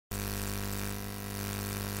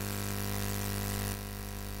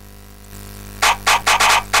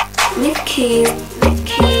Nikki.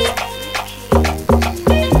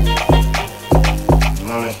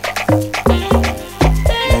 Mommy.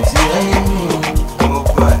 Let's see oh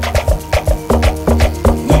boy.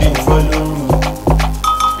 You didn't follow me.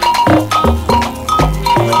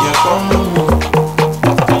 But you come with me.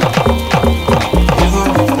 Even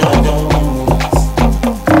if not done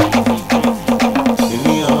with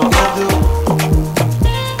me on photo.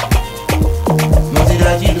 Moti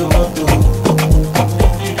daji lo moto.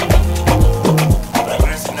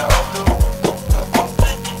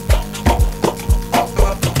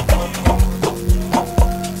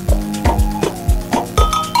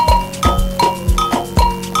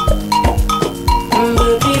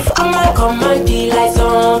 Command like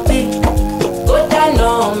zombie. Go down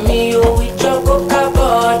on me, oh, with your coca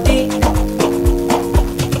body.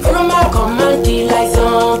 From my command like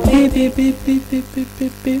zombie. Beep, beep, beep, beep, beep,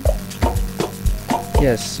 beep, beep.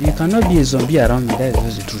 Yes, you cannot be a zombie around me, that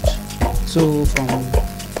is just the truth. So from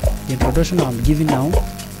the introduction I'm giving now,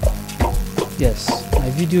 yes, my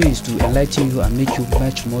video is to enlighten you and make you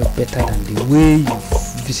much more better than the way you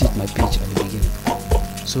visit my page at the beginning.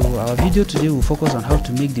 So our video today will focus on how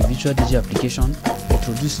to make the Virtual DJ application,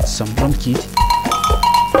 introduce some drum kit,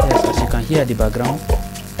 yes, as you can hear at the background,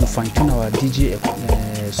 to fine-tune our DJ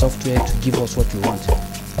software to give us what we want.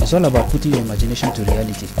 It's all about putting your imagination to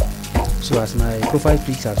reality. So as my profile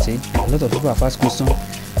pics have said, a lot of people have asked questions,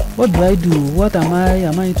 what do I do? What am I?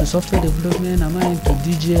 Am I into software development? Am I into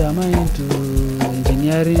DJ? Am I into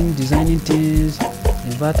engineering, designing things,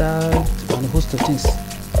 inverter, and a host of things?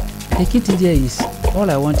 The key thing there is, all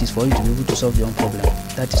I want is for you to be able to solve your own problem.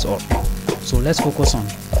 That is all. So let's focus on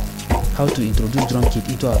how to introduce drum kit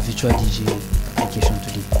into our Virtual DJ application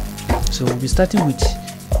today. So we'll be starting with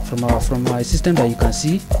from our system that you can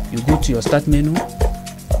see. You go to your start menu,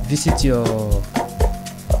 visit your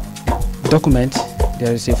document.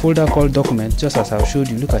 There is a folder called document, just as I showed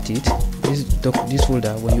you. Look at it. This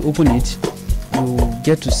folder, when you open it, you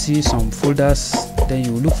get to see some folders. Then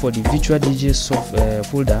you look for the Virtual DJ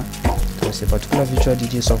folder. There's a particular Virtual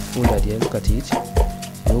DJ soft folder there. Look at it.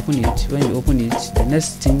 You open it. When you open it, the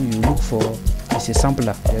next thing you look for is a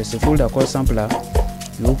sampler. There's a folder called sampler.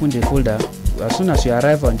 You open the folder. As soon as you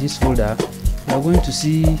arrive on this folder, you are going to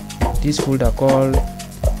see this folder called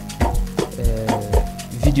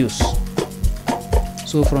videos.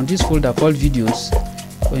 So from this folder called videos,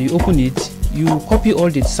 when you open it, you copy all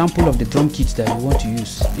the sample of the drum kits that you want to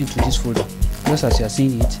use into this folder. Just as you are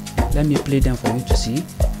seeing it, let me play them for you to see.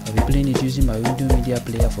 I'll be playing it using my Windows Media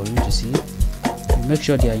Player for you to see. You make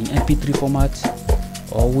sure they are in MP3 format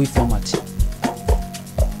or WAV format.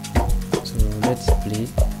 So let's play.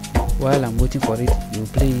 While I'm waiting for it, you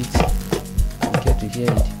play it. You get to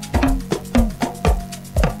hear it.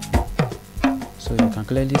 So you can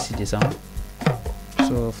clearly see the sound.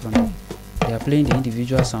 So from they are playing the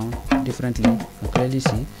individual sound differently. You can clearly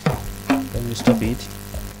see. Let me stop it.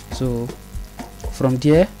 So from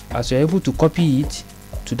there, as you're able to copy it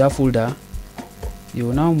to that folder, you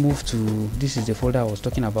will now move to, this is the folder I was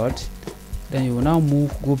talking about. Then you will now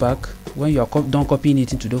go back. When you are done copying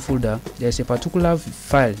it into the folder, there's a particular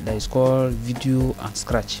file that is called video and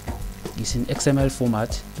scratch. It's in XML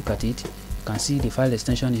format. Look at it. You can see the file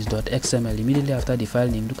extension is .xml. Immediately after the file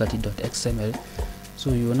name, look at it, .xml.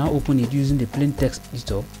 So you will now open it using the plain text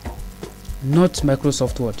editor, not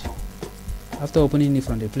Microsoft Word. After opening it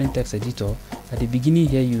from the plain text editor, at the beginning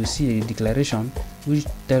here you see a declaration which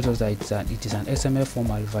tells us that it is an XML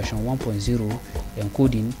format version 1.0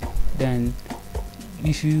 encoding. Then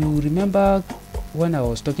if you remember when I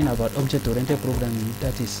was talking about object-oriented programming,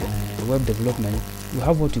 that is web development, you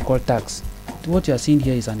have what you call tags. What you are seeing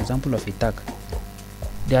here is an example of a tag.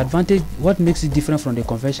 The advantage, what makes it different from the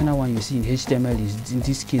conventional one you see in HTML is in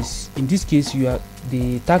this case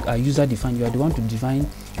the tag are user defined. You are the one to define.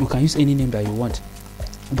 You can use any name that you want.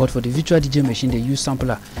 But for the Virtual DJ machine, they use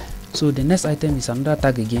sampler. So the next item is another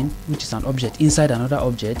tag again, which is an object inside another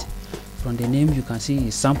object. From the name you can see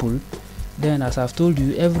is sample. Then as I've told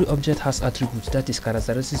you, every object has attributes, that is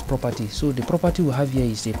characteristics property. So the property we have here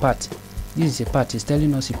is a path. This is a path. It's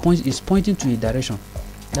telling us it's pointing to a direction.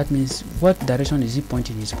 That means what direction is it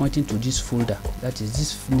pointing? It's pointing to this folder. That is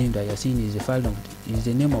this name that you're seeing is the file number, is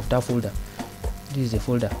the name of that folder. This is the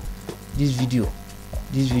folder. This video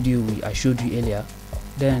I showed you earlier.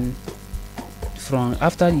 Then from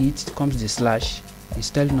after it comes the slash. It's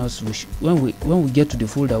telling us when we get to the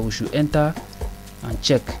folder, we should enter and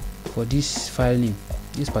check for this file name,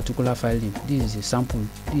 this particular file name. This is a sample.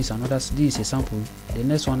 This is a sample. The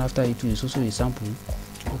next one after it is also a sample.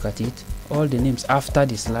 Look at it. All the names after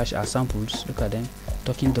the slash are samples. Look at them.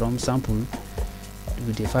 Talking drum sample.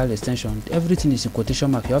 with the file extension, everything is in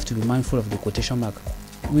quotation mark. You have to be mindful of the quotation mark,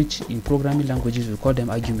 which in programming languages we call them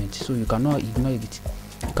arguments. So you cannot ignore it.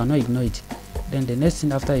 You cannot ignore it. Then the next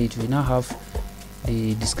thing after it, we now have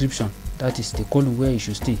the description. That is the column where you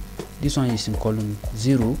should stay. This one is in column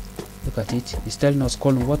 0. Look at it. It's telling us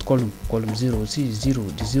column. What column? Column 0. See, 0.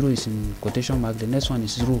 The 0 is in quotation mark. The next one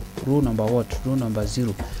is row. Row number what? Row number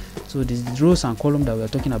 0. So the rows and column that we are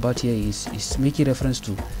talking about here is making reference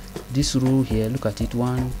to this row here. Look at it.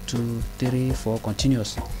 1, 2, 3, 4,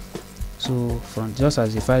 continuous. So from just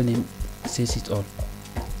as the file name says it all.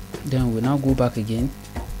 Then we now go back again.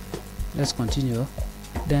 Let's continue.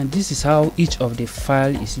 Then this is how each of the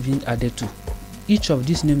file is being added to. Each of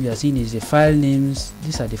these names you are seeing is the file names.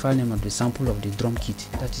 These are the file name of the sample of the drum kit.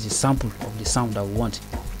 That is a sample of the sound that we want.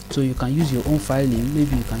 So you can use your own file name.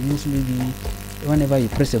 Maybe you can use, maybe whenever you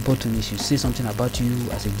press a button, it should say something about you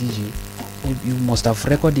as a DJ. Maybe you must have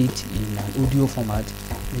recorded it in an audio format.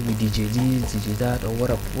 Maybe DJ this, DJ that, or what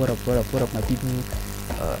up my people,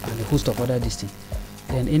 and a host of other this thing.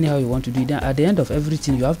 Then anyhow you want to do it. Then at the end of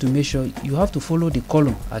everything, you have to make sure you have to follow the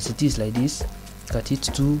column as it is, like this. Cut it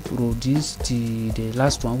to row this to the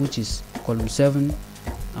last one, which is column 7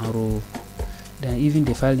 and row. Then even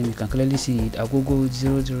the file name, you can clearly see it. Agogo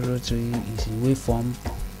 0003 is in waveform.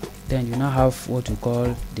 Then you now have what we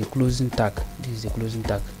call the closing tag. This is the closing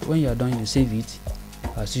tag. When you are done, you save it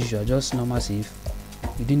as usual, just normal save.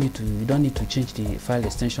 You don't need to change the file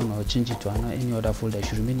extension or change it to any other folder. It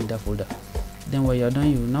should remain in that folder. Then when you are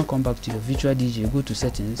done, you will now come back to your virtual DJ, go to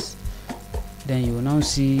settings. Then you will now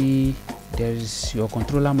see there is your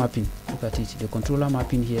controller mapping. Look at it, the controller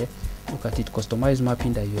mapping here. Look at it, customized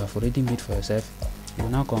mapping that you have already made for yourself. You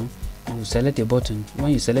will now come, you will select a button.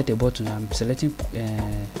 When you select a button, I'm selecting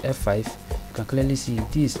F5. You can clearly see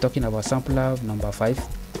this is talking about sampler number 5.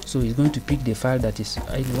 So it's going to pick the file that is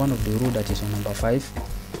in one of the row that is on number 5.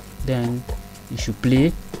 Then you should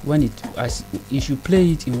play. When you should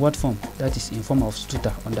play it in what form? That is in form of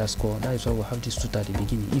stutter underscore. That is why we have this stutter at the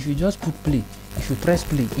beginning. If you just put play, if you press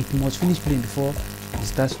play, it must finish playing before it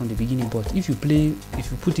starts from the beginning. But if you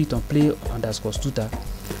put it on play underscore stutter,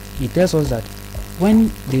 it tells us that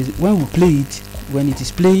when we play it, when it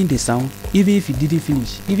is playing the sound, even if it didn't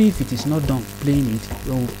finish, even if it is not done playing it,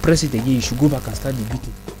 when we press it again, you should go back and start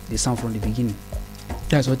the sound from the beginning.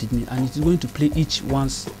 That's what it means, and it is going to play each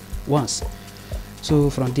once.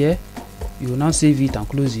 So from there, you will now save it and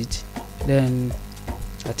close it. Then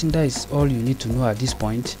I think that is all you need to know at this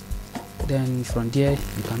point. Then from there,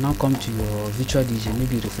 you can now come to your virtual DJ,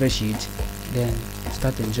 maybe refresh it, then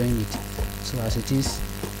start enjoying it. So as it is,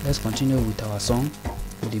 let's continue with our song,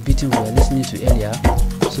 with the beating we were listening to earlier.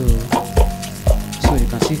 So you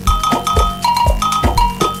can see,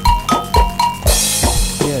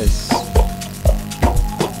 yes.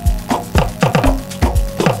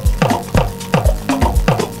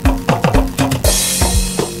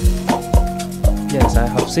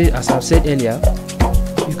 As I've said earlier,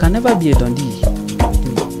 you can never be a Dundee.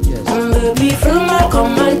 Yes.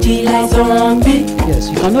 Yes,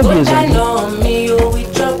 you cannot be a zombie.